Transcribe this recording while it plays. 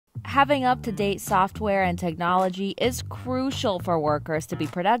Having up-to-date software and technology is crucial for workers to be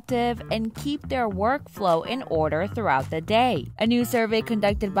productive and keep their workflow in order throughout the day. A new survey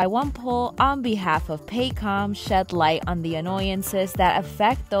conducted by OnePoll on behalf of Paycom shed light on the annoyances that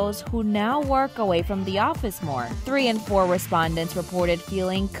affect those who now work away from the office more. 3 in 4 respondents reported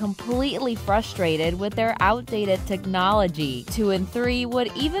feeling completely frustrated with their outdated technology. 2 in 3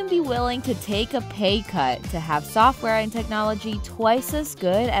 would even be willing to take a pay cut to have software and technology twice as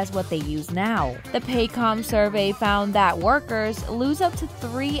good as what they use now. The Paycom survey found that workers lose up to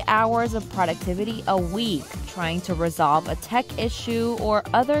 3 hours of productivity a week trying to resolve a tech issue or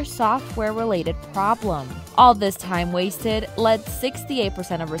other software-related problem. All this time wasted led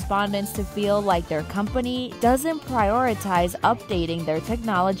 68% of respondents to feel like their company doesn't prioritize updating their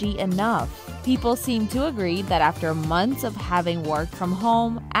technology enough. People seem to agree that after months of having worked from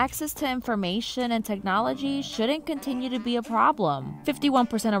home, access to information and technology shouldn't continue to be a problem.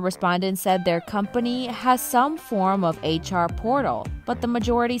 51% of respondents said their company has some form of HR portal, but the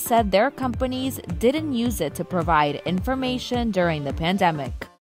majority said their companies didn't use it to provide information during the pandemic.